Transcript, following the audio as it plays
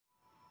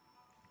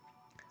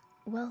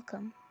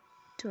Welcome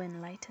to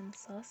Enlightened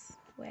Sauce,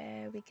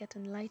 where we get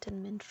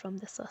enlightenment from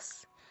the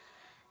sauce.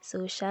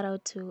 So, shout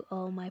out to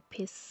all my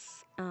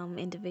peace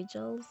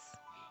individuals,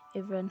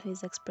 everyone who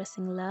is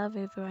expressing love,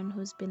 everyone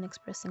who's been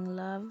expressing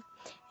love,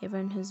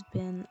 everyone who's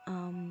been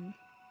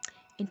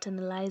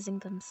internalizing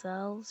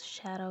themselves.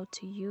 Shout out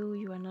to you,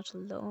 you are not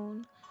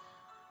alone.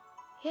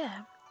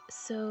 Yeah,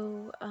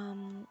 so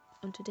on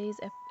today's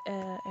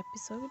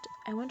episode,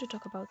 I want to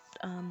talk about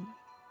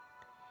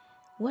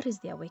what is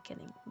the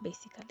awakening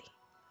basically,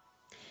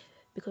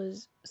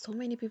 because so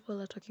many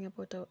people are talking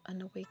about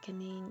an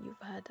awakening.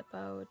 You've heard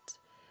about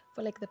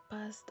for like the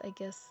past, I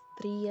guess,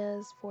 3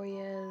 years, 4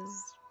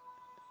 years,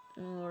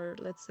 or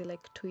let's say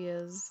like 2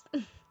 years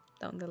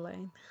down the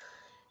line.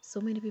 So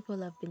many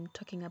people have been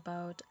talking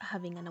about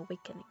having an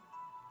awakening,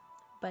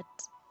 but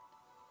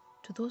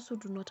to those who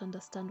do not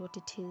understand what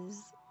it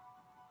is,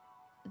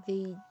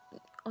 they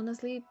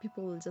honestly,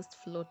 people will just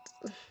float.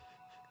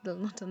 They'll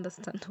not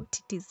understand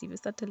what it is. If you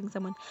start telling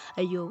someone,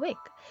 "Are you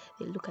awake?"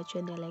 They look at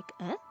you and they're like,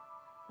 "Eh?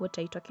 What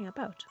are you talking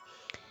about?"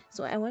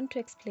 So I want to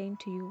explain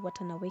to you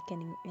what an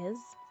awakening is,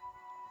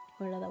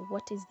 or rather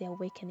what is the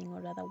awakening, or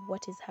rather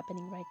what is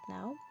happening right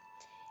now,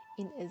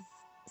 in as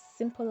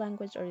simple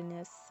language or in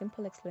a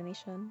simple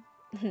explanation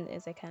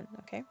as I can.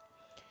 Okay,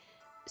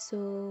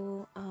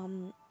 so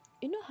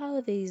you know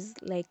how there's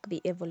like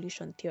the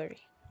evolution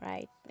theory,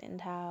 right? And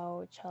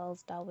how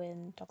Charles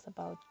Darwin talks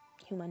about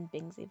human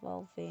beings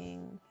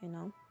evolving,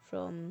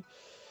 from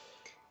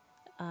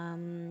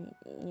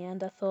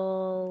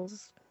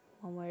Neanderthals,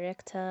 Homo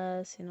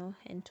erectus,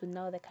 and to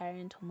now the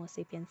current Homo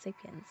sapiens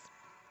sapiens.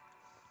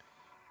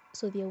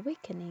 So the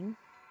awakening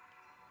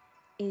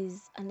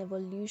is an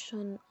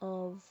evolution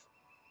of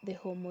the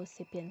Homo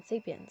sapiens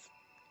sapiens.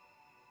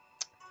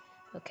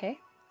 Okay?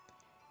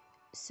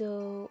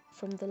 So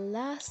from the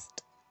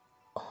last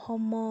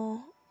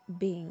Homo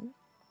being,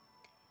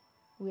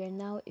 we are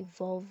now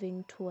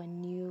evolving to a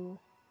new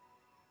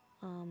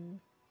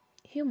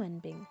human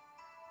being.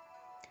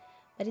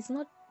 But it's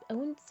not, I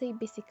wouldn't say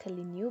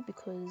basically new,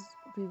 because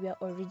we were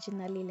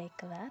originally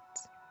like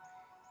that.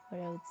 Or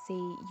I would say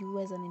you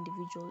as an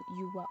individual,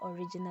 you were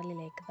originally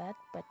like that,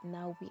 but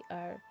now we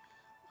are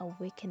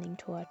awakening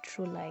to our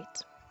true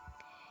light.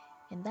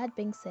 And that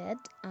being said,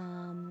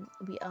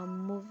 we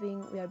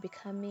are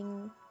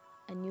becoming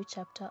a new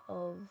chapter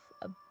of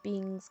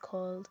beings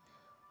called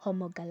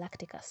Homo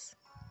Galacticus.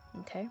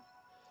 Okay,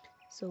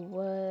 so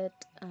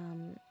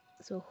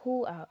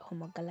who are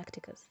Homo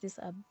Galacticus? These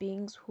are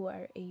beings who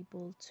are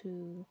able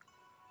to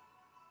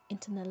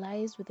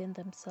internalize within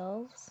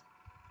themselves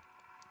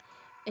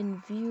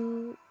and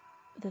view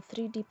the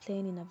 3D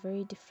plane in a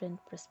very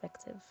different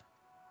perspective.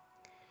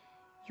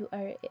 You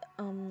are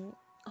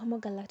Homo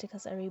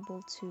Galacticus are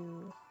able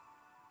to,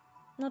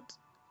 not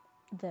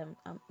them,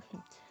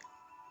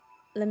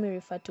 let me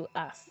refer to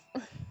us,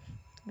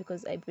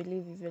 because I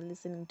believe if you're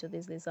listening to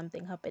this, there's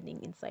something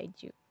happening inside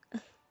you.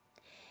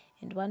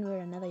 And one way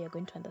or another, you're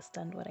going to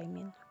understand what I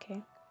mean,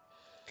 okay?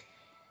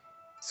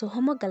 So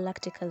Homo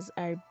Galacticus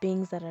are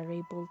beings that are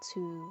able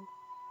to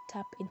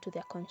tap into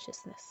their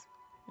consciousness,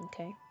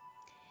 okay?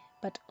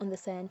 But on the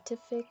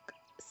scientific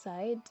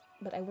side,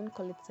 but I won't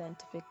call it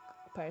scientific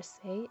per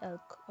se,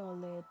 I'll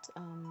call it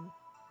on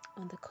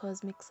the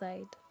cosmic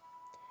side,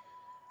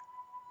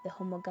 the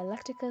Homo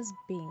Galacticus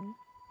being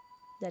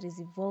that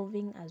is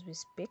evolving as we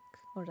speak,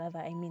 or rather,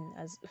 I mean,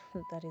 as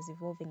that is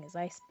evolving as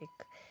I speak,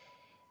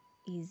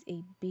 is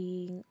a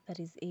being that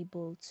is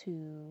able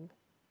to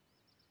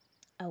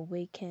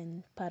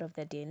awaken part of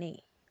the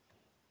DNA.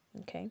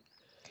 Okay,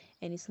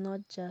 and it's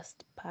not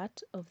just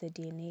part of the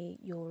DNA,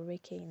 you're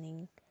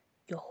awakening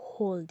your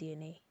whole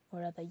DNA,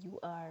 or rather, you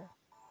are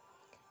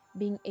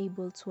being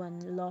able to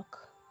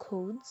unlock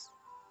codes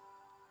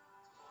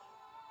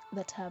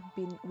that have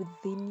been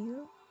within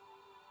you,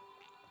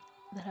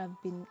 that have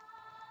been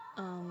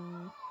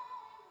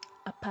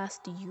a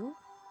past you,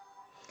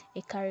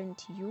 a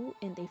current you,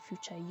 and a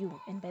future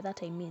you. And by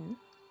that I mean,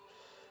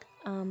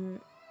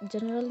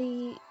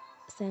 generally,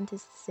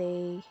 scientists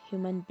say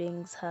human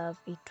beings have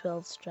a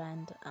 12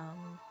 strand,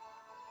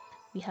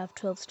 we have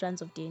 12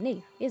 strands of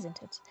DNA,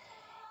 isn't it?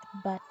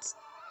 But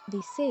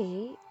they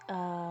say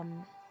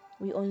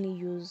we only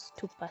use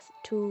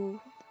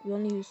we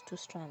only use two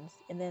strands,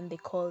 and then they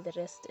call the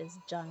rest as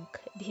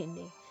junk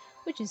DNA,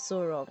 which is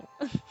so wrong.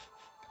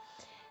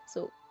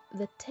 So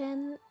the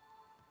 10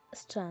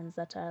 strands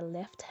that are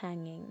left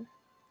hanging,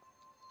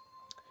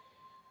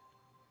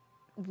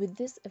 with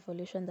this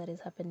evolution that is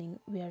happening,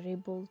 we are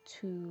able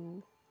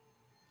to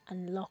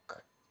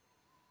unlock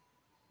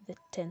the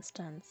 10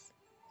 strands,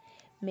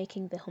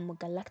 making the Homo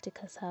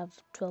Galacticus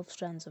have 12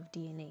 strands of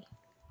DNA.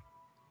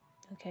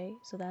 Okay,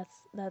 so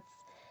that's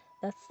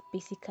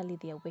basically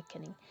the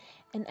awakening.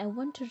 And I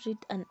want to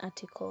read an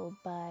article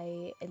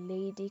by a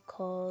lady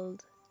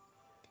called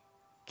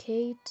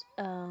Kate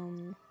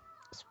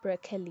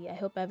Sprakely. I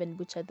hope I haven't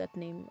butchered that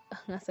name.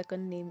 Her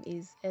second name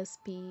is is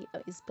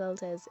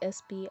spelled as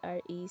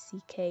Spreckely.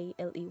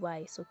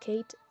 So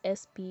Kate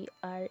Spreckely,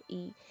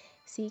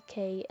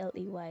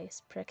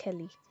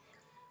 Sprakely.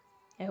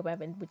 I hope I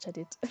haven't butchered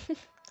it.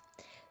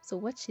 So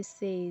what she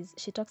says,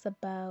 she talks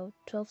about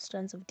 12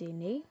 strands of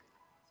DNA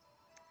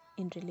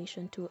in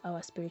relation to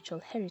our spiritual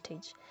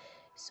heritage.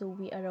 So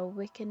we are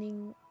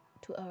awakening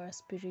to our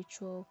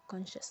spiritual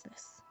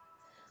consciousness.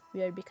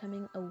 We are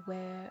becoming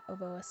aware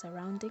of our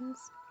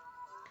surroundings.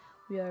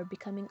 We are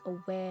becoming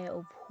aware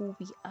of who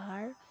we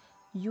are.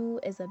 You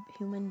as a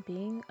human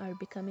being are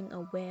becoming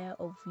aware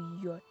of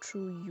your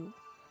true you,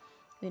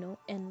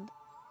 and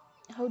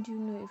how do you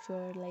know if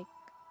you're like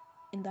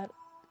in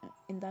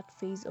that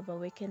phase of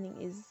awakening?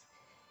 It's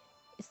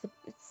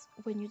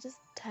when you're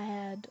just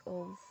tired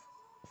of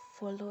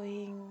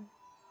following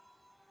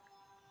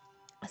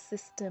a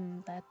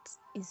system that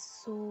is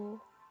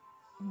so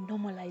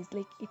normalized.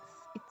 Like it's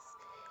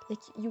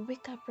like you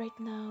wake up right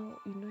now,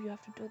 you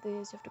have to do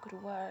this, you have to go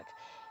to work,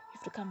 you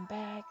have to come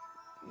back,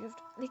 you have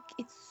to, like,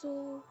 it's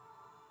so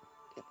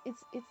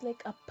it's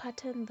like a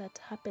pattern that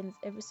happens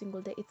every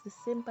single day. It's the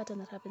same pattern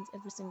that happens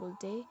every single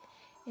day,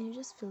 and you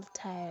just feel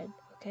tired.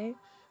 Okay,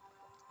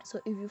 so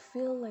if you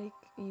feel like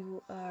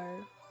you are,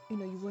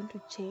 you want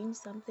to change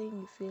something,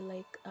 you feel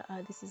like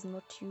this is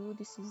not you,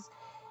 this is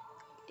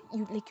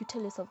you, like you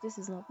tell yourself, this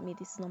is not me,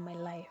 this is not my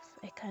life.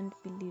 I can't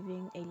be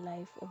living a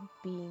life of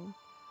being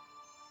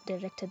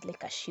directed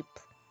like a sheep.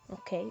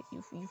 Okay,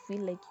 you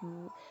feel like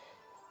you're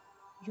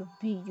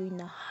in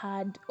a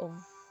herd of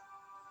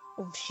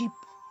sheep,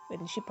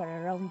 when sheep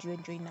are around you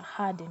and you're in a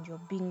herd and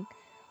you're being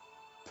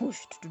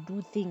pushed to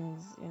do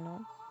things.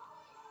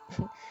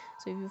 So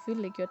if you feel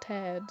like you're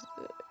tired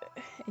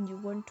and you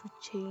want to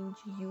change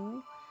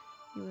you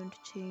want to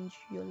change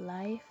your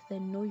life,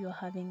 then know you're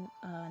having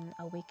an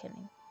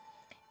awakening.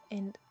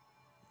 And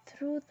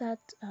through that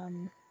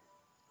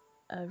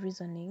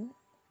reasoning,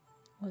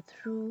 or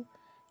through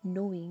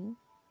knowing,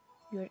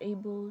 you're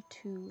able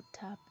to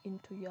tap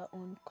into your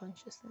own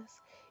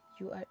consciousness.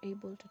 You are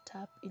able to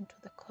tap into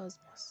the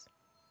cosmos,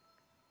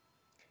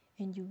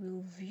 and you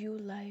will view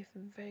life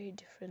very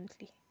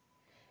differently.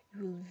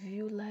 You will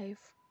view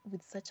life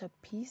with such a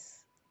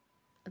peace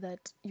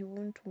that you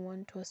won't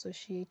want to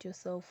associate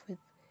yourself with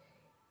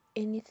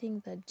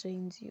anything that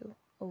drains you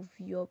of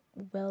your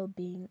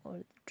well-being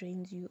or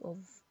drains you of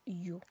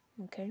you.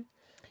 Okay,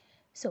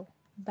 so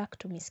back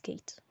to Miss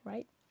Kate,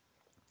 right?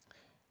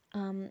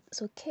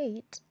 So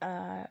Kate,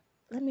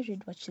 let me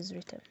read what she's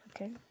written.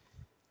 Okay,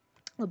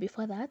 well,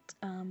 before that,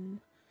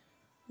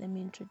 let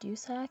me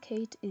introduce her.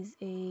 Kate is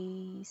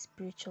a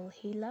spiritual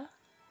healer,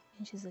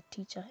 and she's a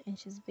teacher, and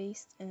she's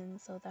based in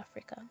South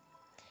Africa.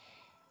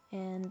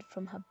 And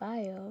from her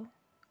bio,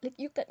 like,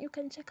 you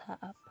can check her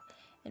up.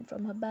 And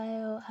from her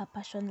bio, her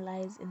passion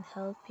lies in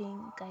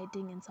helping,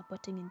 guiding, and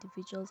supporting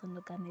individuals and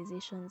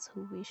organizations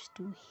who wish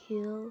to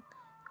heal,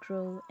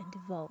 grow, and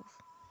evolve.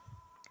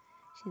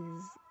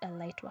 She's a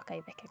light worker,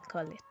 if I can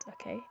call it.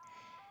 Okay,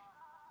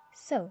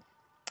 so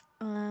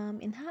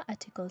in her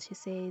article, she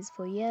says,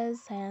 for years,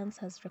 science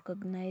has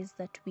recognized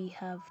that we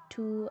have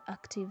two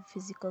active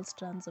physical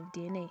strands of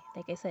DNA.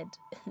 Like I said,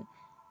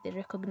 they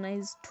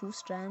recognize 2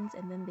 strands,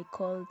 and then they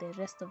call the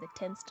rest of the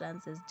 10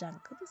 strands as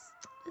junk.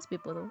 These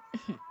people, though.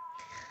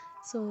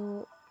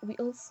 So we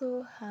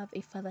also have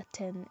a further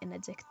 10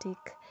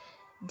 energetic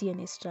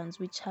DNA strands,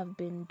 which have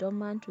been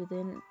dormant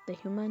within the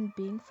human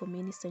being for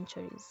many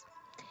centuries.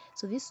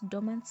 So these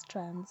dormant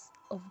strands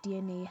of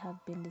DNA have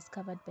been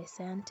discovered by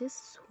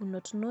scientists who,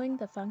 not knowing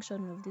the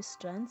function of these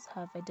strands,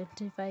 have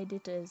identified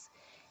it as,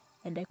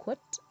 and I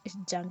quote,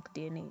 junk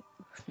DNA.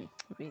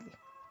 Really.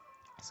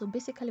 So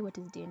basically, what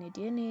is DNA?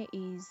 DNA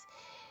is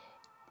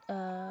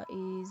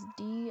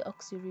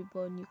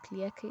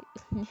deoxyribonucleic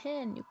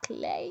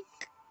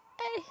nucleic.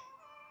 I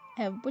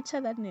have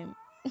butchered that name.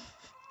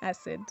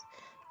 Acid,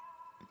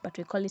 but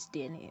we call it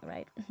DNA,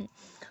 right?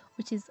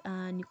 Which is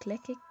a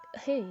nucleic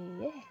acid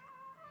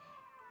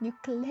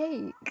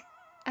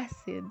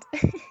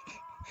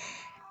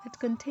that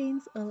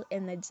contains all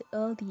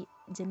the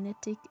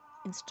genetic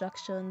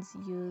instructions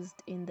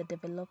used in the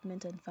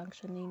development and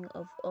functioning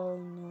of all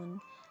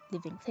known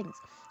living things.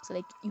 So,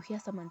 like, you hear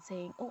someone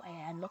saying, oh, I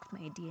unlocked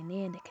my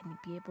DNA and I can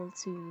be able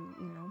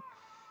to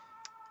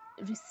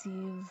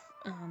receive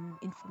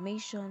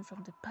information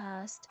from the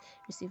past,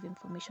 receive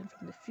information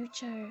from the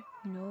future.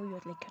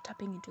 You're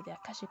tapping into the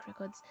Akashic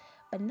records.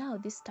 But now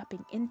this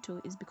tapping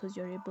into is because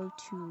you're able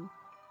to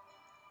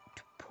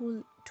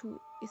pull to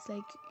it's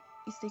like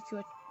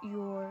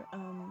you're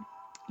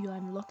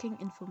unlocking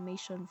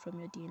information from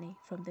your DNA,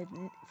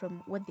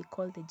 from what they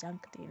call the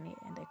junk DNA,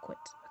 and I quote.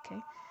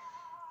 Okay,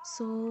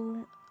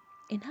 so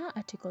in her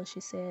article, she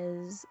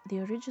says the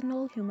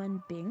original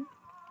human being,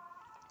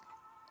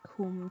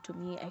 whom to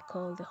me I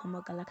call the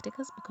Homo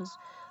galacticus, because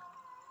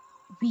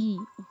we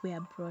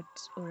were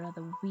brought, or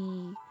rather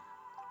we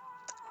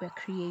were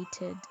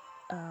created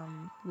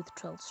with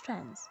 12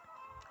 strands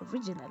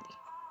originally,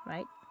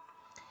 right?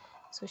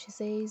 So she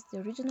says the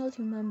original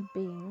human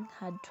being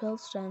had 12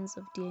 strands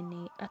of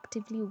DNA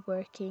actively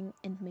working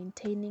and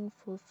maintaining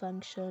full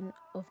function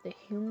of the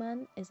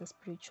human as a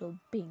spiritual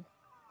being.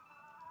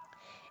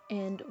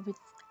 And with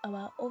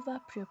our over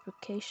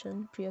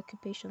preoccupation,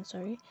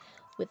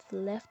 with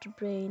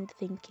left-brained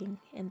thinking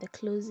and the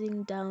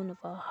closing down of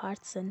our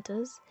heart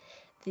centers,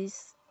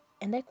 this,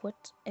 and I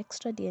quote,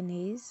 extra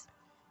DNA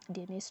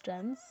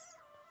strands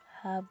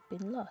have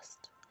been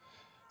lost.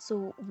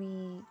 So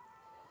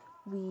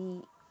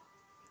we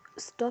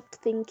stopped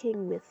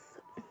thinking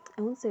with,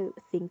 I won't say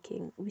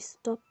thinking, we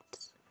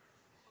stopped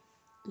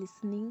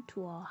listening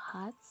to our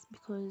hearts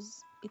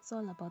because it's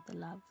all about the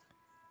love.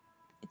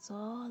 It's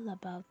all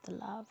about the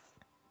love.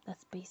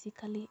 That's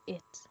basically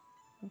it.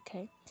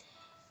 Okay.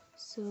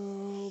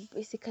 So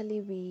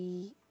basically,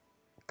 we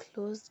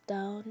closed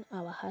down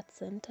our heart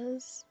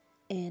centers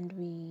and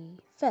we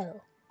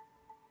fell.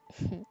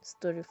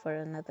 Story for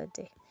another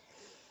day.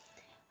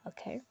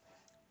 Okay.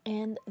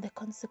 And the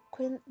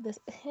consequence,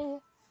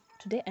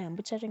 today I am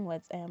butchering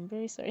words. I am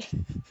very sorry.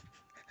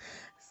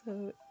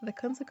 So the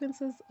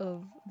consequences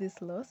of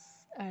this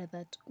loss are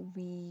that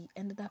we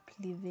ended up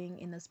living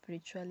in a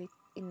spiritually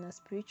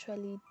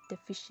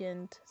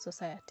deficient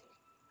society.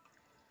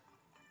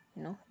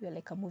 You know, you're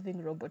like a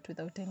moving robot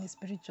without any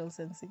spiritual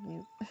sense in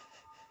you.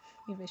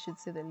 If I should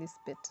say the least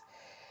bit.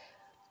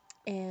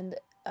 And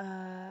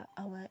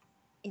our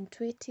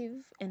intuitive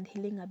and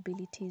healing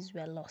abilities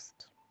were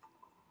lost,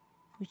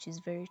 which is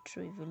very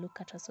true. If you look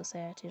at our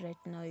society right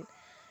now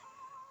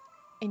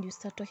and you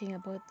start talking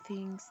about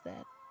things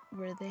that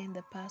were there in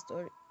the past,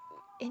 or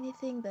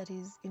anything that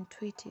is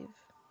intuitive,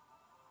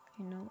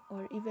 you know,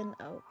 or even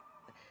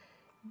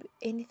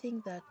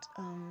anything that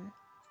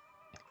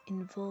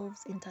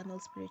involves internal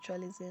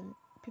spiritualism,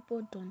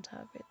 people don't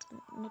have it.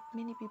 Not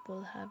many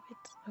people have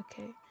it.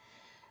 Okay.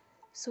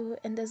 So,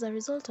 and as a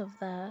result of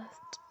that,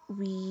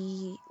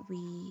 we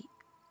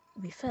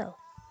fell.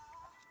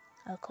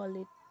 I'll call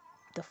it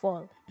the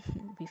fall.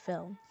 We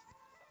fell.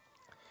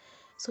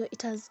 So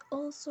it has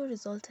also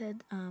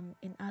resulted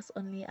in us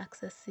only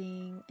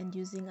accessing and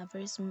using a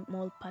very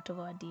small part of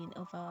our DNA,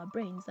 of our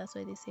brains. That's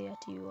why they say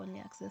that you only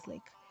access,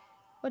 like,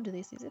 what do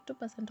they say? Is it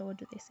 2% or what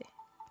do they say?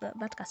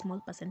 That a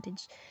small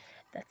percentage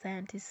that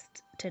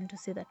scientists tend to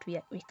say that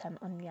we can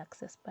only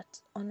access.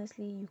 But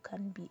honestly, you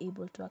can be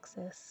able to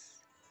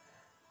access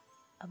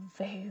a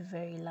very,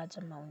 very large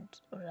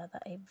amount, or rather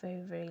a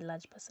very, very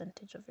large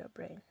percentage of your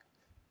brain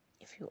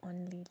if you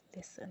only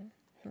listen.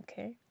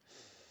 Okay.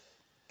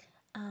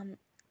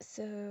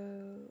 So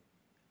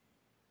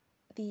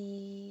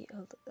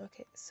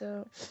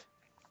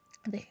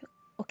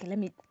let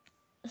me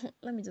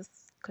just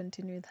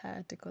continue with her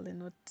article and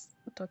not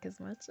talk as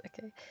much.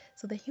 Okay.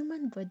 So the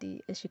human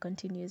body, as she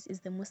continues, is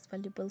the most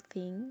valuable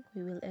thing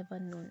we will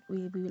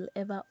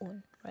ever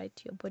own,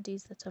 right? Your body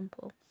is the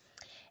temple,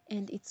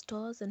 and it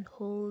stores and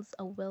holds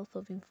a wealth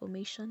of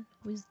information,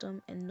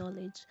 wisdom, and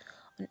knowledge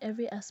on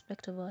every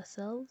aspect of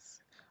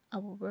ourselves,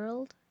 our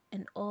world,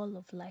 and all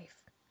of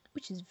life,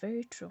 which is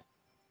very true.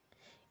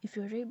 If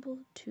you're able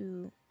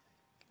to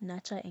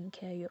nurture and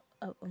care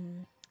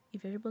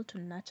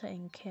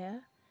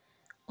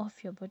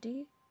of your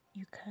body,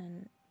 you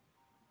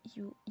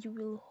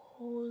will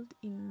hold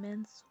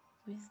immense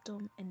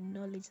wisdom and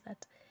knowledge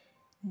that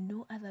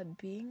no other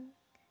being,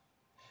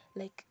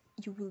 like,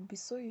 you will be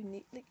so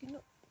unique. Like, you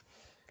know,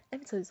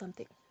 let me tell you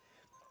something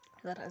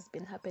that has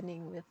been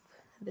happening with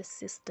the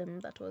system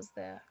that was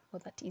there, or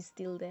that is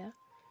still there.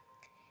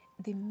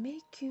 They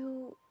make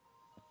you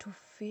to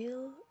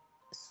feel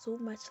so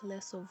much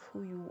less of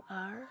who you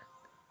are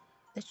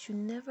that you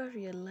never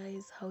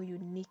realize how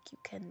unique you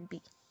can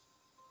be,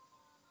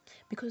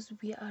 because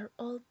we are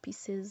all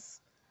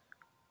pieces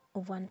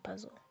of one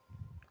puzzle.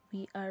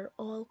 We are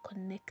all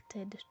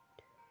connected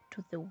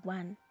to the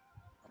one,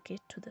 okay,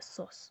 to the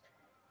source.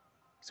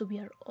 So we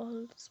are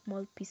all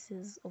small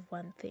pieces of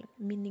one thing,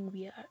 meaning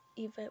we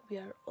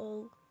are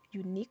all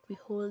unique. We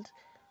hold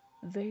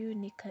very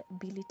unique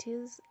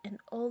abilities, and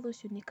all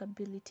those unique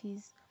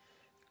abilities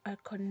are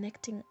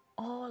connecting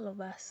all of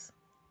us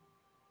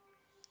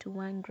to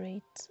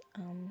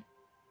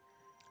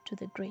to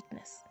the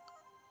greatness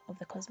of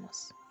the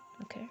cosmos.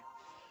 Okay.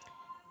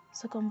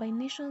 So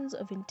combinations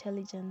of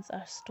intelligence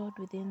are stored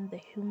within the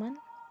human,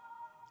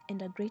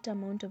 and a great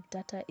amount of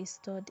data is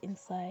stored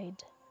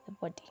inside the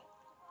body.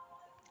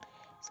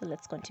 So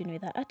let's continue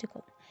with the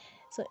article.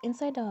 So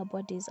inside our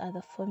bodies are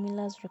the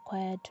formulas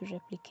required to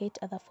replicate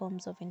other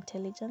forms of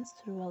intelligence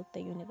throughout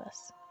the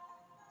universe.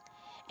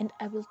 And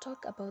I will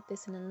talk about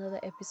this in another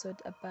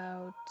episode,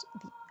 about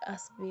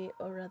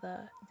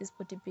this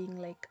body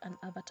being like an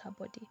avatar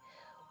body,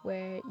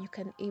 where you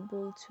can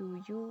able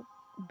to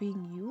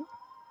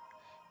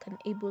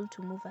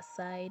move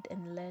aside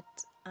and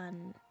let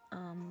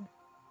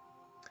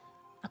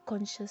a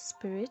conscious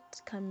spirit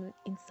come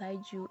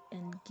inside you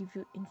and give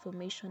you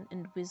information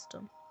and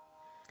wisdom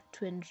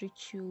to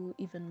enrich you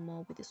even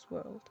more with this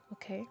world.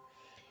 Okay,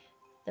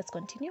 let's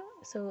continue.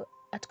 So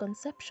at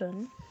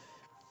conception,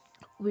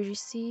 we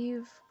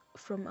receive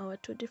from our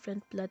two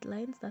different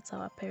bloodlines, that's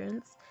our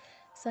parents,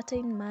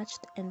 certain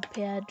matched and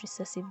paired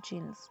recessive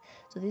genes.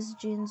 So these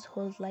genes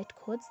hold light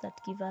codes that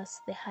give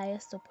us the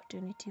highest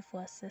opportunity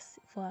for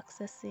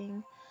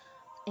accessing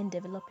and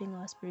developing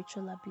our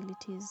spiritual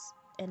abilities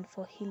and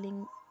for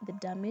healing the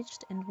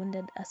damaged and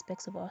wounded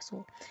aspects of our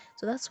soul.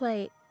 So that's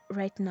why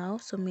right now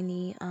so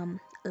many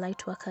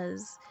light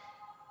workers,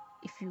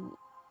 if you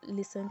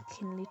listen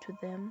keenly to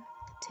them,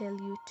 tell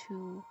you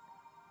to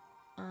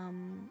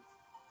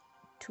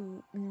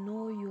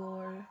know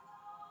your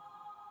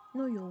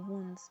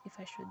wounds, if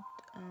I should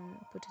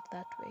put it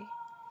that way,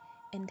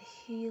 and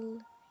heal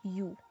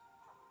you.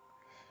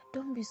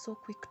 Don't be so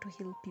quick to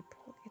heal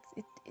people.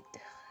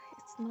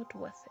 It's not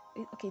worth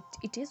it. Okay,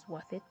 it is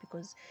worth it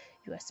because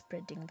you are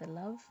spreading the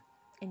love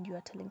and you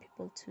are telling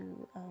people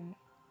to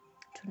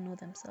know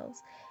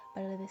themselves.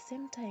 But at the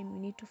same time, you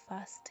need to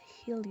first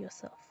heal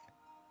yourself,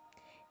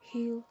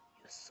 heal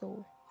your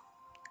soul,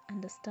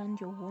 understand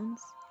your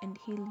wounds, and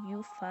heal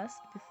you first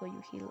before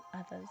you heal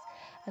others.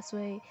 That's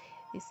why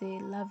they say,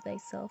 love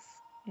thyself.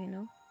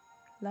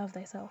 Love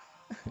thyself.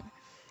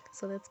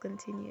 So let's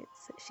continue.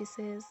 She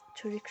says,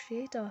 to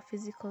recreate our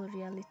physical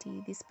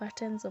reality, these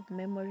patterns of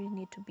memory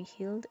need to be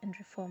healed and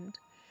reformed.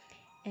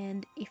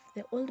 And if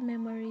the old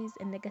memories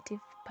and negative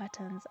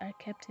patterns are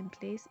kept in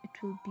place, it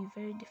will be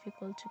very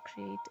difficult to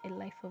create a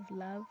life of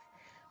love,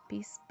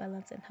 peace,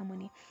 balance, and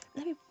harmony.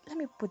 Let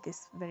me put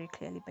this very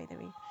clearly, by the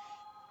way.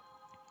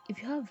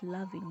 If you have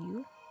love in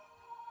you,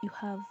 you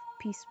have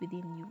peace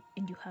within you,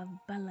 and you have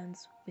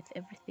balance with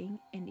everything,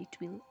 and it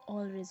will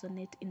all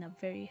resonate in a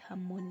very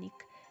harmonic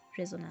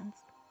resonance.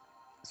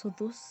 So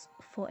those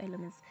four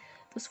elements,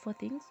 those four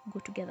things go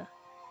together.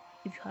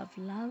 If you have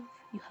love,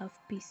 you have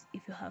peace.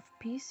 If you have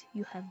peace,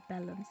 you have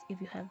balance.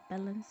 If you have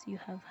balance, you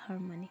have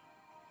harmony.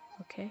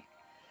 Okay,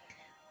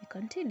 we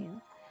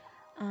continue.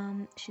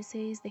 She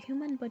says the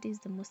human body is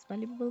the most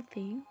valuable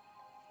thing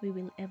we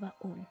will ever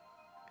own,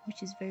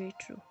 which is very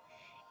true.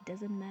 It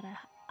doesn't matter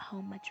how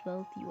much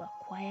wealth you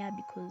acquire,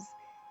 because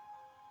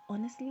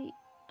honestly,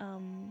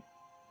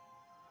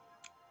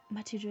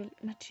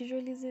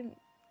 materialism,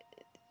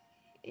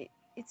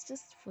 it's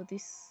just for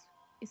this.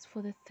 It's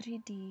for the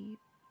 3D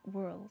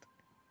world.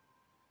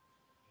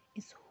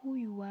 It's who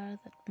you are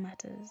that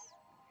matters.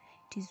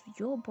 It is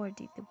your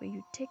body, the way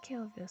you take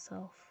care of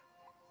yourself,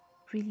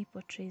 really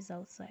portrays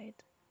outside.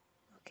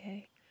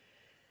 Okay?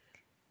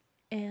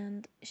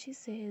 And she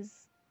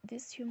says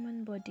this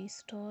human body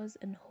stores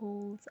and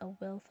holds a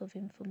wealth of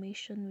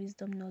information,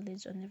 wisdom,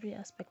 knowledge on every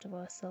aspect of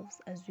ourselves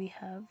as we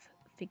have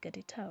figured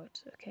it out.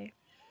 Okay?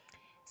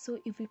 So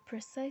if we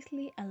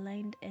precisely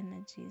aligned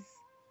energies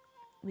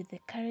with the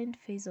current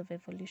phase of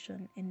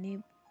evolution,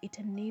 it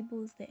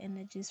enables the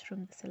energies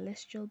from the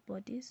celestial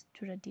bodies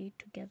to radiate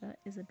together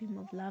as a beam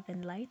of love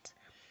and light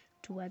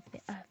towards the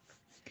earth.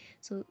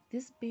 So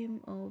this beam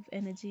of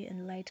energy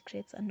and light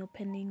creates an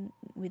opening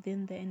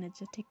within the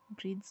energetic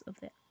grids of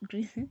the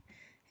grid.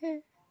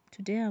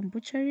 Today I'm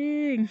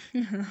butchering.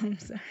 I'm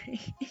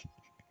sorry.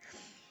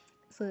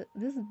 So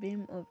this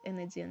beam of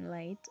energy and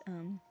light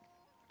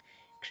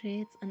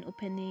creates an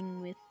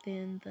opening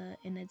within the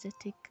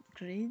energetic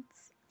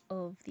grids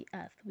of the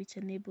earth, which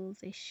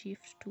enables a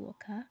shift to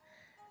occur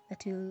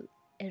that will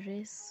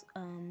erase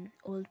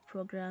old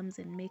programs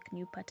and make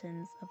new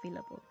patterns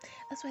available.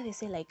 That's why they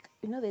say, like,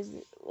 there's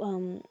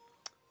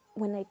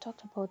when I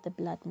talked about the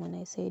blood moon,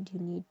 I said you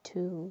need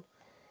to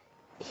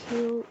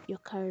heal your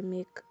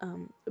karmic,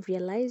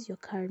 realize your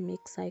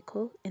karmic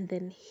cycle, and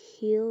then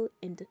heal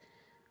and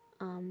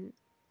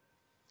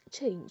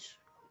change,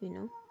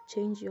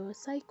 change your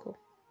cycle,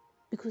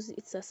 because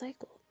it's a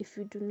cycle. If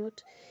you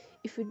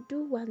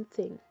do one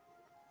thing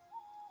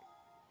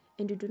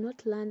and you do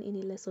not learn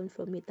any lesson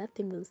from it, that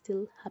thing will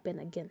still happen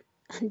again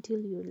until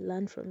you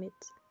learn from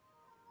it,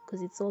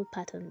 because it's all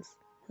patterns.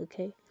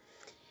 Okay?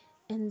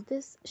 And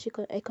this,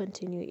 I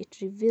continue, it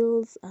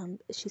reveals,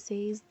 she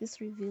says, this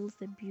reveals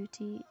the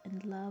beauty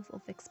and love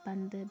of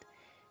expanded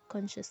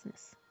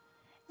consciousness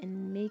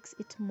and makes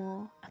it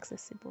more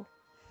accessible.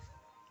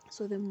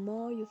 So the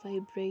more you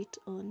vibrate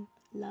on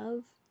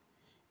love,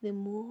 the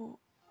more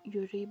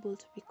you're able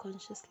to be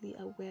consciously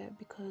aware,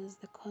 because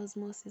the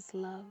cosmos is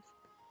love.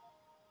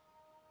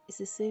 It's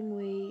the same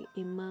way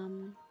a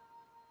mom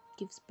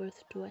gives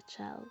birth to a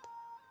child.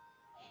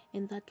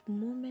 And that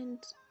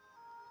moment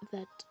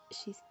that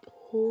she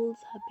holds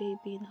her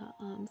baby in her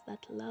arms,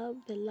 that love,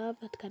 the love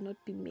that cannot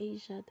be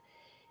measured,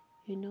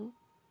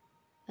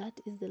 that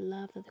is the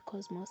love that the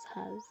cosmos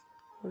has,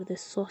 or the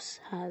source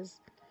has.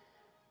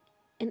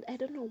 And I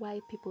don't know why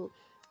people,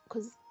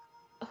 because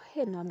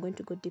now I'm going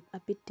to go a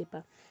bit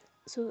deeper.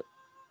 So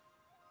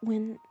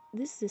when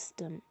this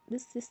system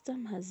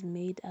has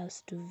made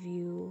us to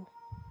view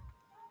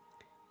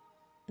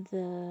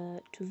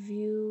the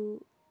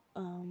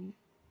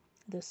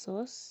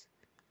source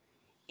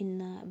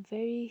in a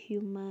very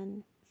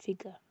human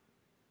figure.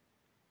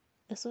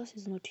 The source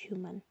is not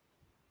human.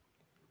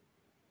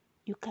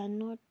 You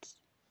cannot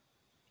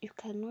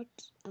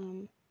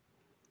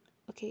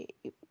okay,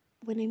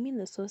 when I mean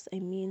the source, I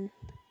mean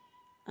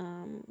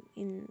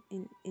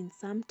in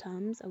some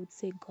terms I would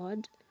say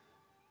God,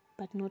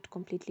 but not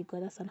completely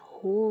God. That's a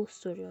whole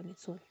story on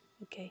its own.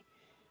 Okay,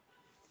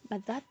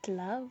 but that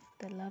love,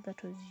 the love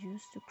that was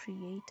used to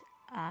create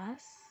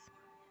us,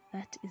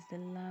 that is the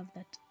love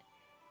that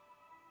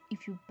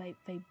if you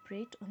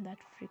vibrate on that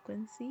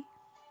frequency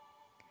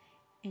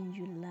and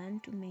you learn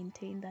to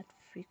maintain that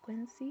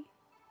frequency,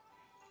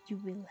 you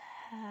will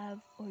have,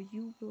 or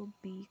you will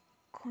be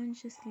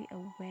consciously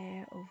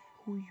aware of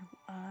who you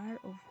are,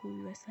 of who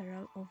you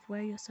are of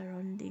where your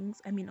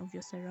surroundings, of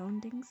your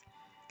surroundings,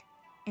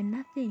 and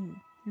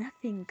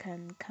nothing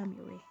can come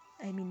your way.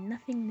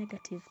 Nothing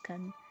negative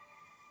can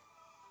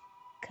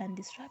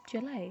disrupt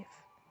your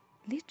life,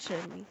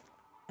 literally.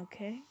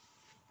 Okay,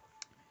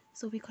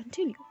 so we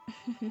continue.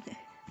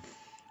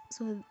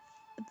 So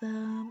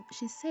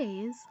she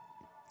says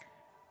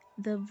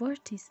the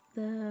vortex,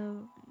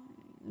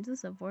 this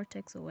is a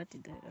vortex, or what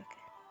did I?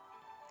 Okay,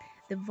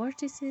 the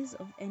vortices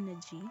of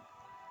energy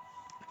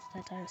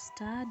that are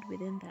stirred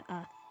within the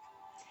earth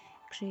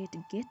create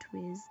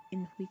gateways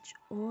in which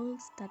all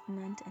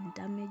stagnant and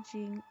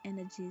damaging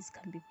energies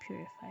can be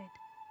purified.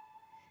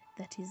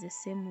 That is the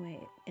same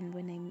way, and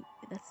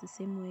that's the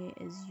same way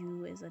as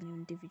you as an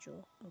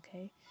individual.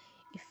 Okay,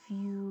 if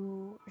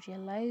you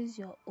realize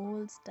your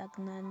old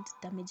stagnant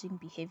damaging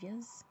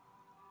behaviors,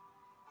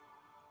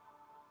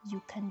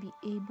 you can be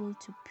able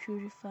to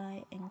purify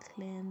and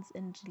cleanse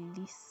and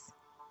release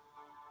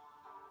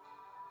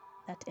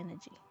that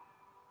energy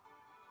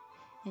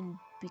and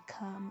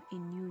become a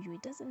new you.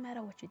 It doesn't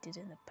matter what you did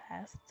in the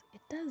past.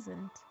 It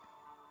doesn't.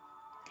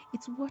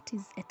 It's what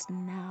is at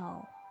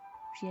now,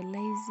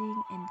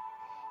 realizing and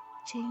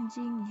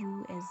changing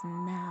you as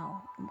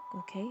now.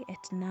 Okay,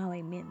 at now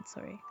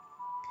sorry.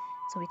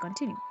 So we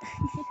continue.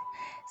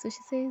 So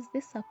she says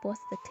this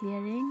supports the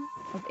clearing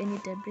of any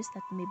debris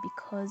that may be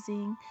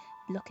causing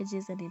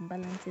blockages and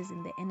imbalances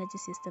in the energy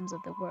systems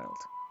of the world.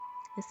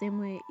 The same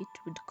way it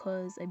would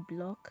cause a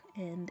block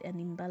and an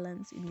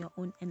imbalance in your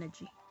own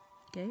energy,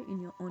 okay, in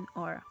your own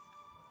aura.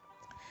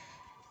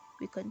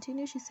 We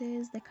continue. She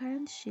says the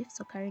current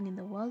shifts occurring in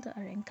the world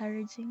are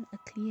encouraging a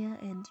clear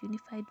and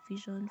unified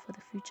vision for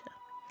the future.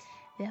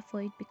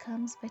 Therefore, it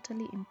becomes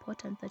vitally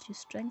important that you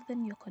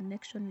strengthen your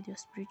connection with your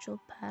spiritual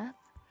path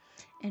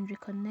and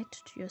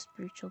reconnect to your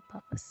spiritual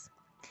purpose.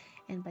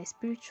 And by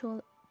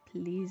spiritual,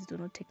 please do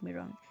not take me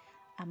wrong.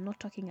 I'm not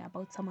talking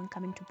about someone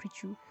coming to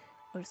preach you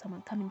or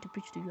someone coming to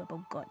preach to you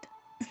about God.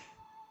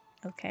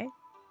 Okay?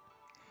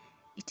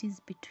 It is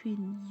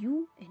between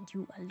you and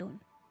you alone.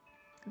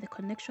 The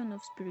connection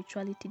of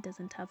spirituality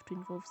doesn't have to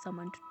involve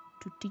someone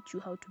to teach you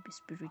how to be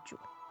spiritual.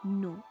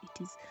 No,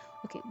 it is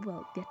okay.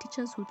 Well, there are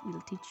teachers who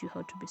will teach you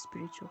how to be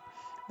spiritual,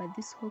 but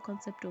this whole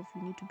concept of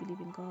you need to believe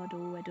in God,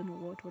 or I don't know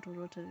what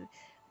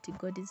till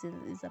God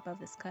is above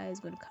the sky, is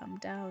going to come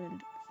down,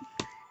 and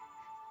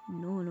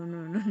no.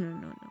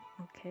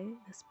 Okay,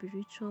 the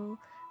spiritual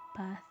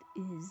path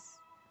is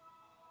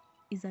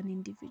an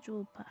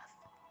individual path.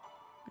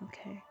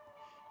 Okay.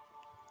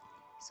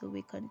 So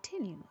we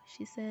continue.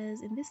 She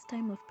says, in this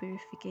time of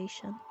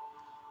purification,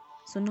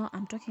 so now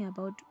I'm talking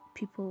about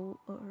people,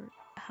 or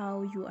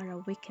how you are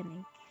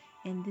awakening,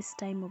 and this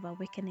time of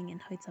awakening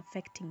and how it's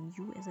affecting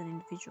you as an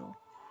individual.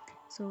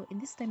 So in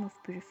this time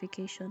of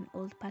purification,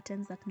 old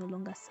patterns that no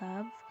longer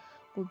serve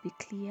will be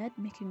cleared,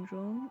 making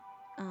room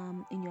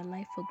in your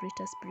life for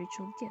greater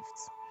spiritual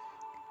gifts.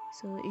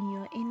 So in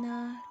your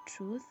inner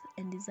truth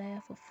and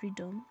desire for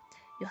freedom,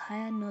 your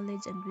higher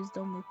knowledge and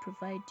wisdom will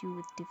provide you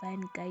with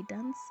divine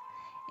guidance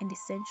and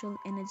essential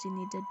energy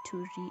needed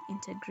to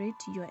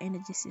reintegrate your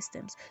energy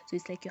systems. So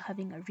it's like you're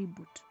having a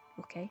reboot.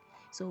 Okay,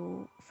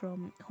 so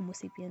from Homo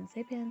sapiens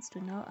sapiens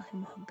to now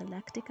Homo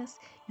galacticus,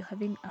 you're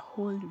having a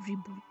whole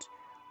reboot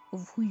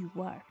of who you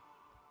are.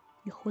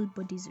 Your whole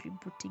body is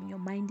rebooting, your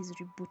mind is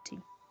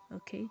rebooting.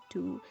 Okay,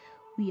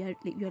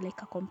 you're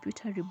like a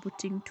computer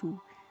rebooting to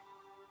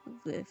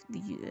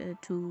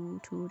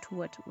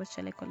what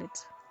shall I call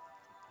it,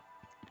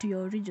 to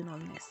your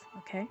originalness.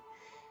 Okay,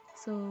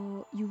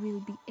 so you will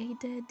be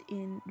aided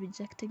in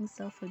rejecting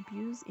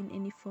self-abuse in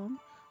any form,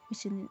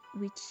 which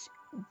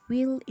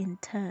will in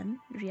turn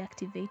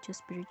reactivate your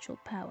spiritual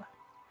power.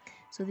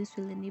 So this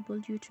will enable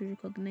you to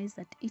recognize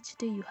that each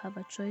day you have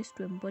a choice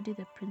to embody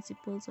the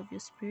principles of your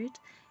spirit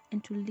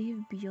and to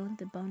live beyond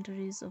the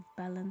boundaries of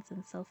balance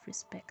and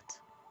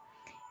self-respect.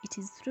 It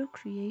is through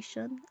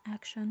creation,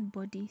 action,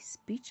 body,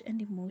 speech,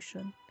 and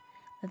emotion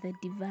that the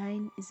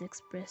divine is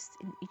expressed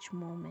in each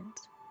moment.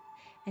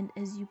 And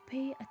as you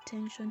pay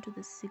attention to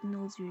the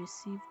signals you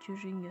receive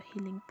during your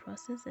healing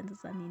process and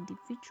as an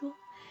individual,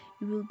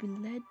 you will be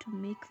led to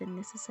make the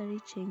necessary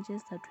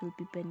changes that will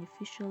be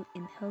beneficial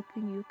in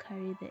helping you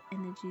carry the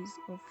energies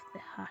of the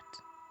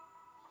heart.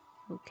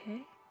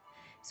 Okay?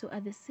 So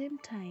at the same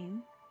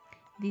time,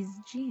 these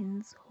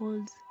genes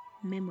hold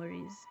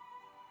memories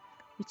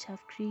which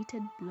have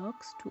created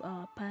blocks to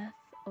our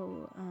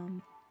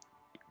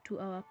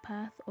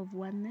path of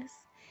oneness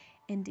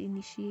and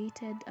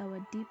initiated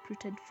our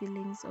deep-rooted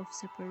feelings of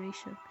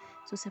separation.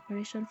 So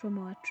separation from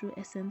our true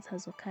essence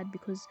has occurred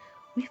because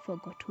we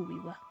forgot who we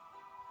were.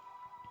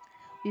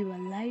 We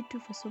were lied to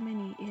for so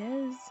many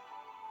years.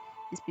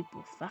 These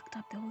people fucked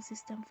up the whole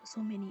system for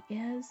so many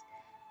years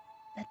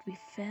that we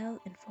fell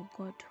and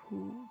forgot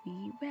who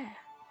we were.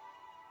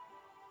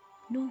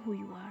 Know who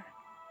you are.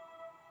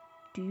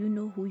 Do you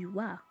know who you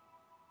are?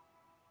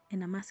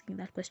 And I'm asking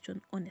that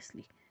question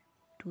honestly.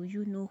 Do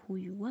you know who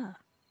you are?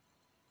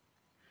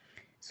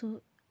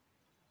 So,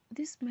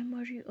 this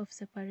memory of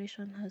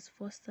separation has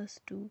forced us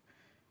to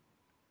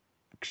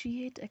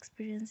create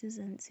experiences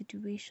and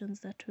situations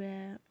that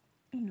were,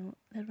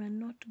 that were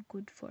not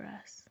good for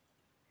us.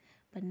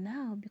 But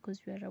now, because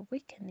we are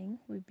awakening,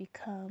 we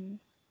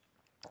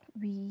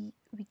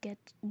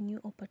get new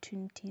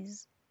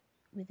opportunities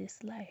with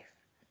this life.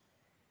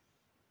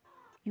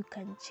 You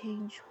can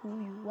change who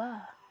you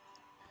are.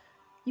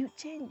 You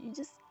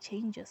just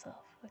change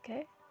yourself,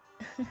 okay?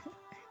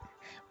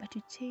 But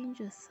you change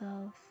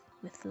yourself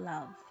with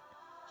love.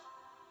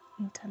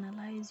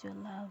 Internalize your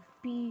love.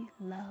 Be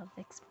love.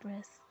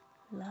 Express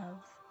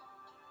love.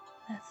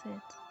 That's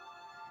it.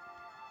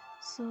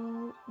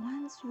 So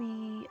once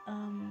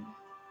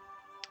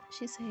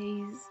she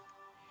says,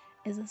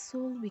 as a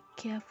soul, we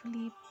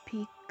carefully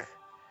pick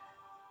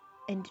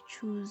and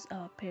choose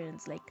our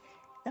parents. Like,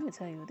 let me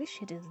tell you, this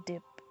shit is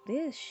deep.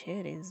 This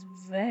shit is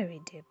very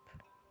deep.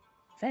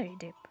 Very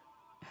deep.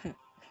 Let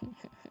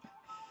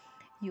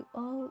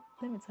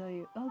me tell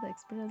you, all the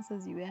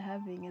experiences you were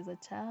having as a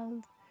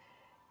child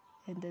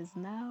and as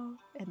now,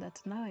 and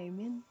that now I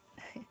mean,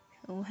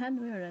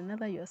 one way or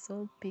another, your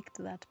soul picked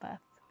that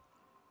path.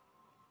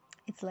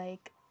 It's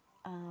like,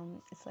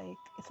 let's say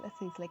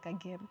it's like a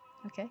game,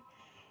 okay?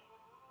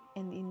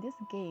 And in this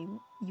game,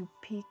 you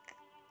pick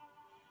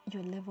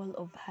your level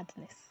of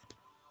hardness.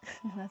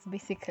 That's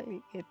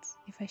basically it,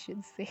 if I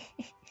should say.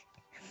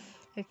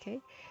 Okay,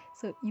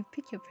 so you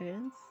pick your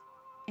parents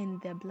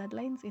and their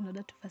bloodlines in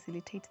order to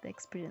facilitate the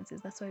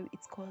experiences. That's why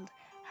it's called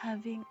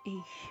having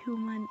a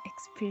human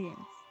experience.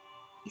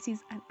 It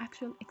is an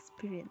actual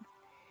experience.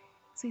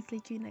 So it's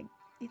like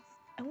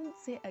I won't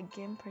say a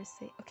game per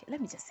se. Okay, let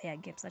me just say a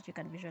game so that you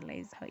can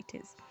visualize how it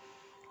is.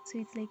 So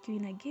it's like you're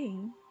in a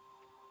game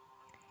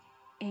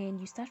and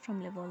you start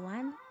from level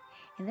 1,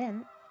 and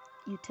then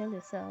you tell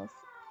yourself,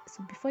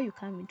 so before you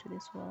come into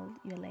this world,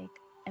 you're like,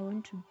 I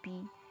want to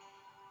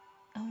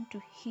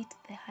hit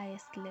the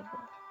highest level.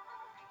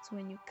 So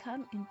when you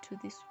come into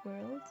this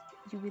world,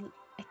 you will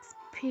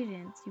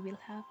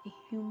have a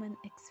human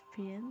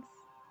experience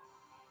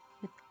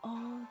with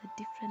all the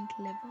different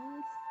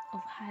levels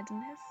of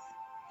hardness,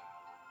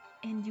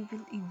 and you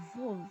will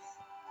evolve.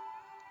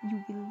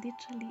 You will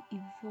literally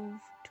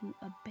evolve to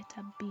a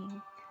better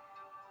being.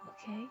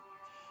 Okay?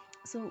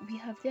 So we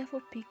have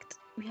therefore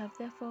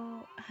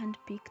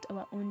handpicked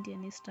our own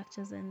DNA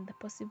structures, and the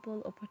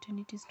possible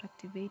opportunities to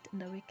activate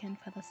and awaken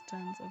further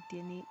strands of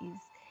DNA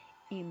is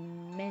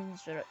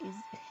immeasurable.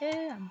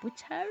 I'm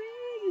butchering.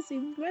 Is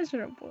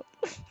immeasurable.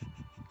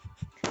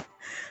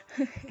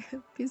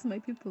 Peace, my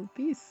people.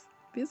 Peace,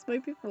 my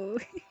people.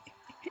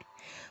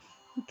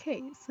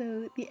 Okay,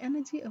 so the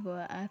energy of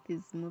our earth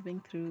is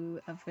moving through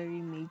a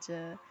very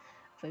major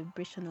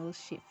vibrational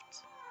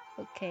shift.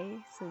 Okay,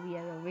 so we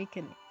are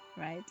awakening,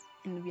 right?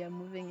 And we are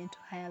moving into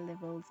higher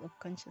levels of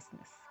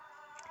consciousness.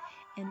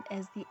 And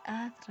as the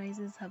earth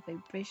rises her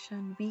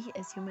vibration, we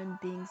as human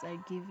beings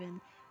are given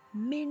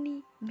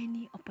many,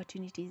 many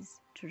opportunities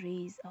to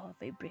raise our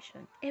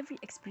vibration. Every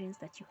experience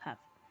that you have,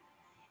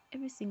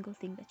 every single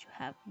thing that you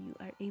have, you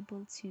are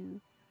able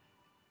to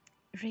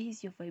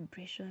raise your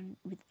vibration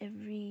with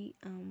every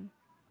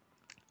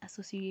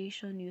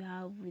association you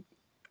have with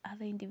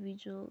other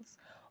individuals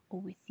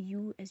or with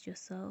you as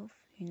yourself.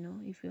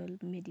 If you're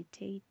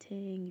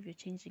meditating, if you're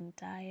changing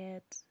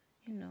diet,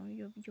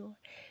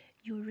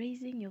 you're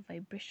raising your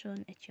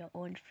vibration at your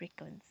own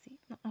frequency.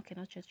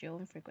 Not just your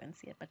own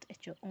frequency, but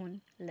at your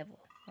own level,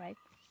 right?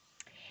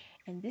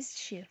 And this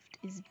shift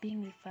is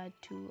being referred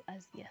to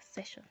as the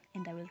ascension,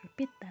 and I will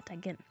repeat that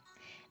again.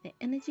 The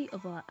energy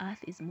of our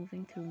earth is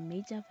moving through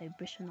major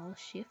vibrational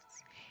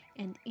shifts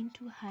and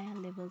into higher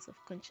levels of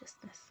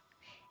consciousness.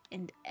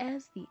 And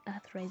as the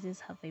earth rises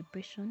her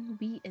vibration,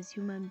 we as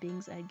human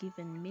beings are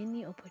given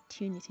many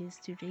opportunities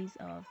to raise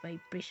our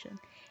vibration,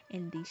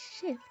 and the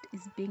shift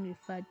is being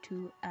referred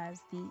to as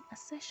the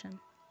ascension.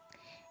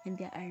 And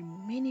there are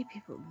many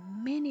people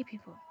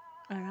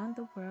around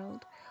the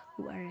world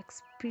who are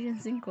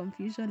experiencing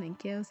confusion and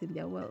chaos in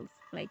their worlds,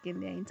 like in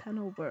their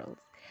internal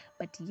worlds.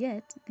 But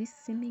yet, this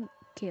seeming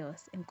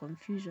chaos and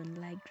confusion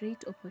lie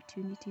great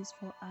opportunities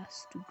for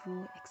us to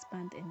grow,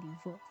 expand, and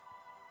evolve.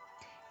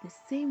 The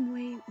same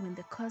way when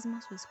the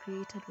cosmos was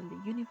created, when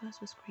the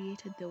universe was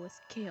created, there was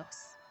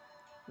chaos,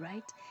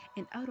 right?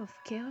 And out of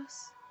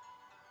chaos,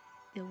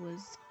 there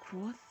was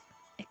growth,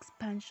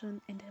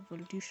 expansion, and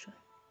evolution.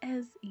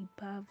 As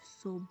above,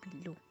 so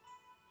below.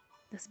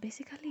 That's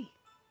basically.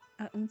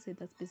 I won't say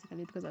that's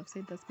basically because I've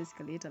said that's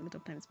basically it a lot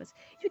of times, but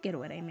you get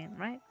what I mean,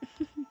 right?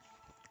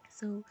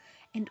 So,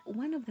 and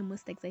one of the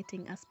most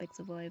exciting aspects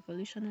of our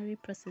evolutionary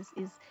process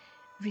is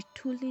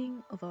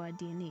retooling of our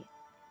DNA.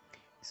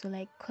 So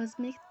like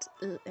cosmic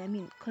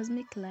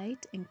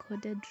light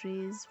encoded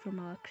rays from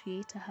our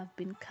creator have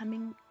been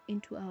coming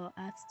into our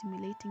earth,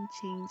 stimulating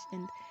change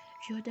and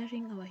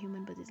reordering our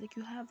human bodies. Like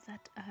you have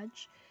that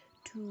urge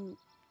to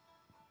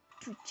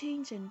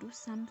change and do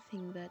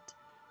something that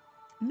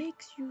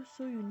makes you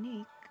so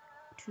unique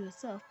to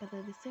yourself, but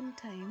at the same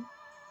time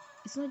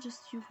It's not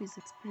just you who is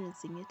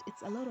experiencing it,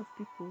 it's a lot of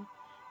people,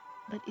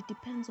 but it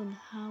depends on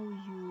how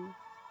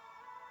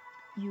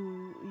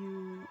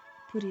you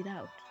put it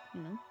out,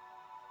 how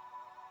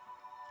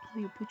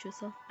you put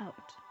yourself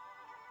out,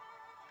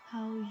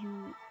 how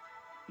you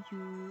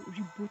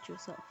reboot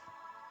yourself.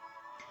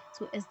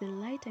 So as the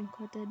light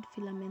encoded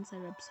filaments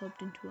are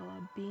absorbed into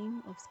our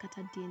being of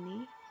scattered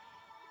DNA,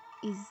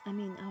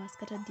 our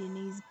scattered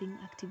DNA is being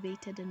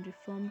activated and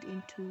reformed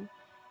into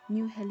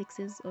new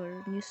helixes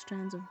or new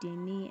strands of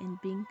DNA and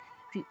being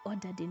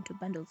reordered into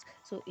bundles.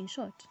 So in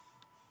short,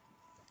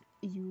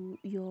 the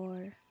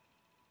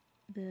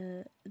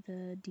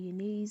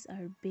DNAs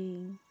are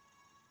being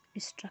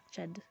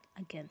restructured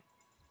again.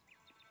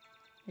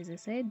 As I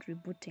said,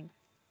 rebooting.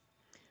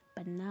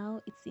 But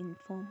now it's in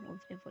form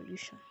of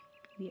evolution.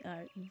 We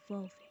are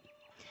evolving.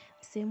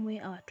 The same way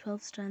our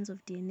 12 strands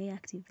of DNA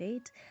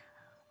activate,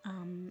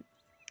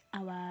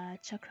 our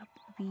chakra,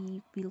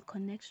 we will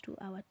connect to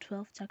our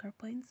 12 chakra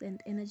points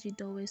and energy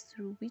doorways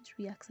through which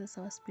we access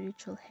our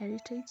spiritual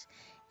heritage,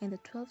 and the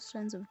 12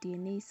 strands of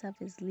DNA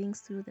serve as links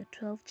through the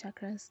 12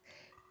 chakras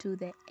to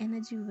the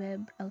energy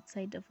web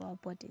outside of our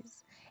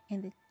bodies,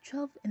 and the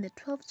 12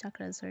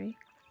 chakras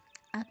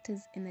act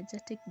as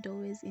energetic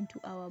doorways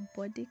into our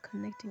body,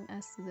 connecting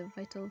us to the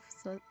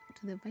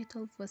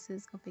vital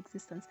forces of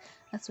existence.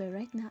 That's why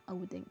right now I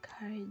would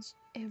encourage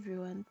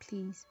everyone,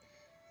 please,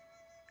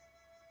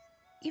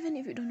 even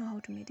if you don't know how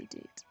to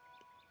meditate,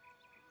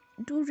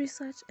 do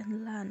research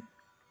and learn.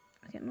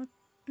 Okay, not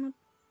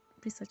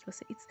research per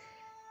se. It's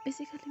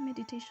basically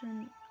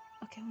meditation.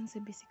 Okay, I won't say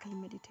basically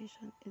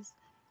meditation is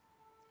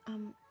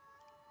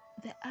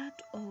the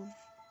art of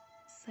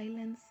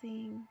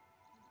silencing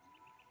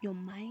your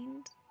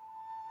mind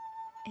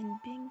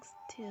and being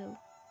still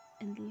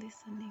and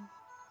listening,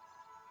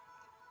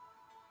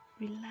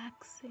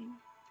 relaxing,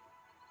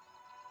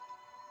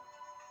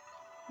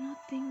 not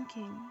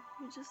thinking.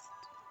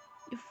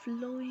 You're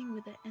flowing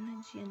with the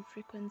energy and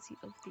frequency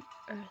of the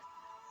earth.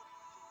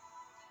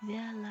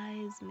 There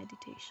lies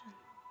meditation.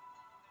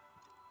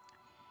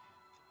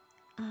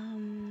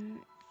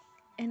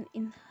 And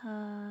in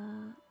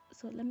her,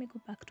 so let me go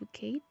back to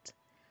Kate.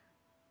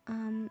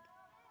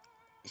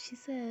 She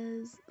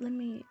says, let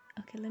me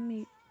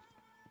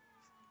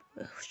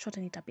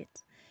shorten it a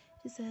bit.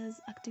 She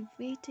says,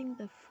 activating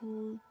the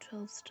full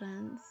 12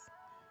 strands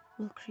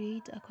will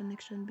create a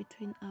connection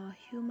between our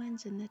human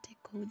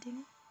genetic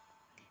coding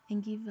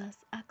and give us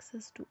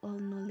access to all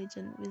knowledge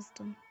and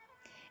wisdom.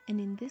 And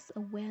in this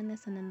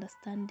awareness and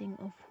understanding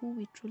of who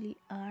we truly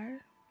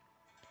are,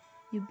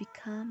 you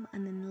become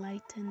an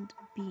enlightened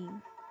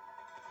being.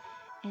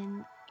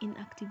 And in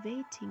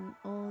activating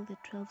all the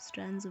 12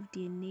 strands of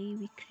DNA,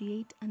 we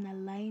create an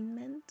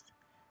alignment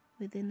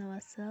within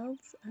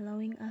ourselves,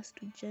 allowing us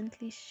to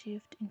gently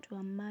shift into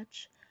a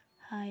much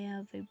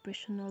higher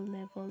vibrational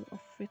level of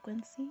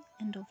frequency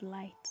and of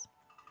light,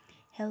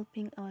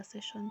 helping our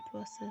session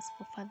process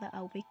for further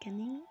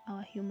awakening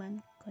our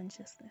human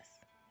consciousness.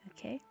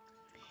 Okay,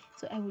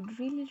 so I would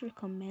really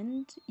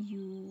recommend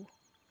you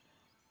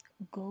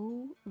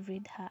go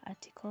read her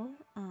article.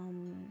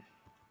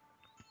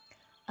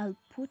 I'll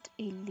put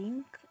a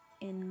link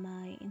in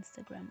my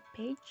Instagram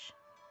page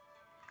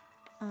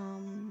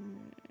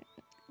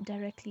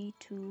directly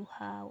to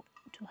her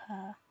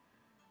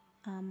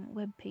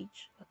web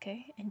page,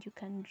 okay? And you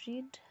can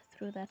read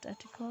through that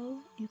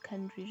article. You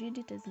can reread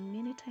it as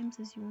many times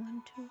as you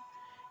want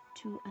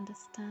to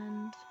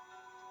understand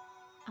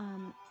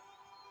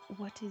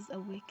what is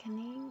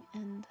awakening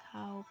and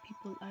how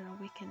people are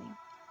awakening.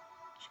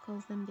 She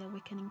calls them the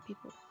awakening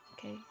people,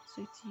 okay?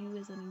 So it's you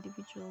as an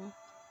individual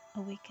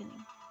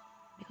awakening,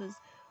 because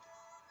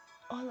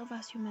all of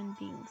us human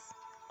beings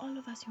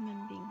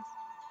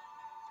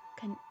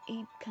can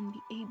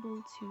be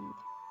able to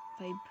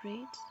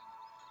vibrate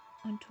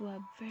onto a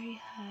very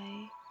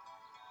high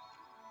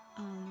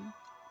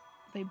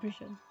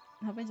vibration.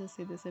 Have I just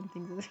said the same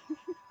things? But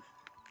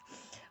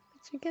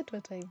you get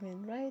what I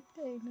mean, right?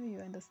 I know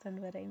you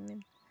understand what I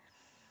mean.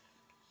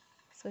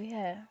 So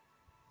yeah,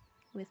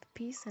 with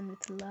peace and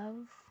with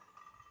love,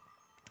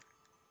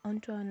 on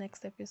to our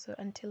next episode.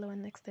 Until our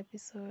next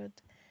episode,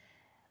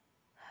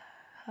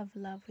 have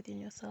love within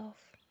yourself.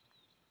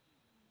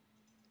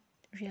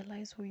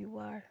 Realize who you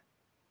are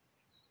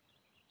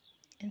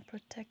and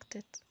protect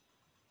it.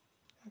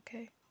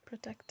 Okay?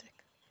 Protect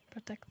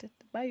it.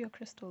 Buy your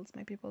crystals,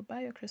 my people.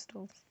 Buy your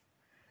crystals.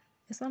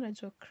 It's not a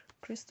joke.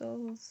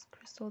 Crystals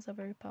are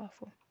very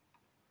powerful.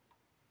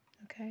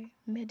 Okay?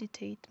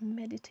 Meditate.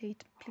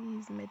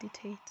 Please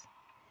meditate.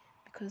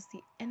 Because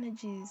the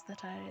energies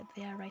that are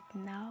there right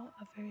now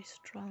are very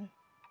strong.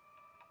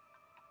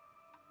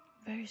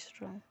 Very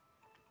strong.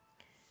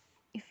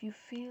 If you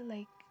feel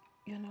like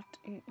you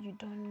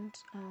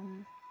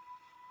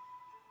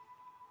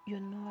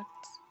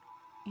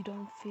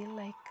don't feel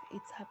like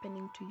it's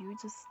happening to you,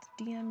 just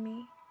DM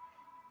me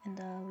and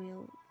I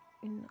will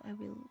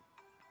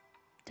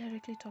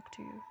directly talk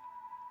to you.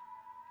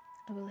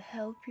 I will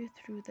help you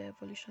through the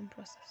evolution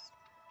process.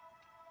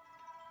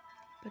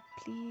 But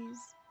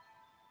please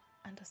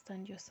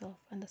understand yourself,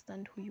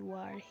 understand who you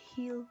are,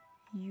 heal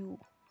you.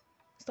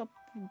 Stop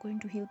going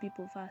to heal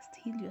people fast,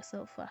 heal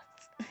yourself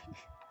fast.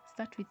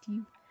 Start with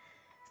you.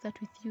 Start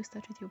with you,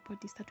 start with your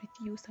body, start with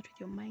you, start with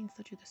your mind,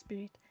 start with your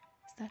spirit.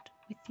 Start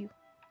with you.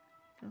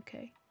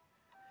 Okay?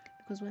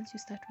 Because once you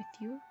start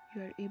with you,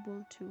 you are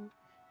able to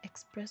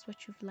express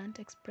what you've learned,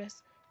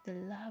 express the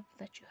love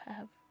that you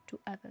have to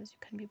others.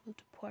 You can be able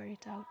to pour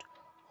it out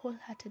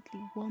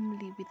wholeheartedly,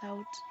 warmly,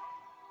 without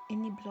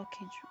any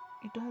blockage.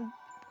 You don't,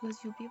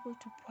 because you'll be able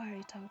to pour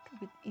it out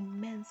with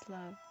immense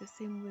love, the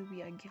same way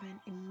we are given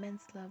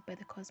immense love by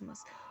the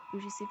cosmos.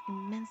 We receive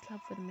immense love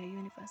from the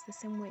universe, the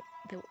same way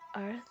the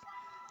earth,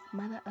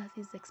 Mother Earth,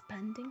 is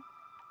expanding,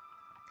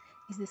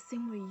 is the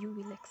same way you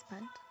will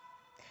expand.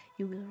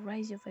 You will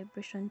rise your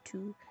vibration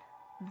to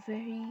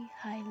very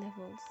high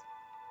levels.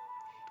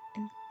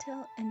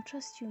 And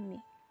trust you me,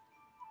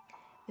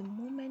 the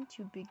moment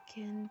you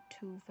begin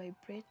to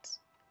vibrate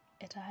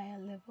at a higher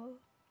level,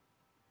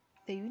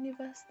 the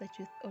universe that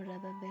you, or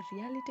rather the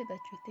reality that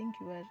you think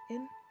you are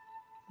in,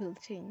 will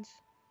change.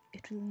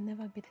 It will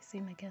never be the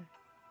same again.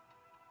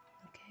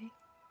 Okay?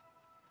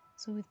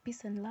 So with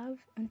peace and love,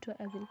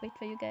 I will wait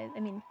for you guys.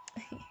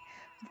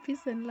 With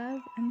peace and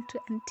love,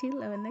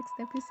 until our next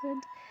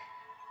episode,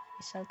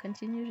 we shall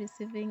continue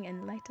receiving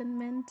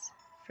enlightenment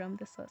from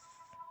the source.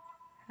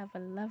 Have a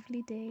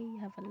lovely day,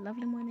 have a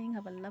lovely morning,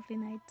 have a lovely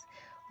night,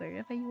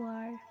 wherever you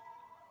are.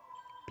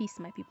 Peace,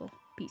 my people.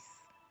 Peace.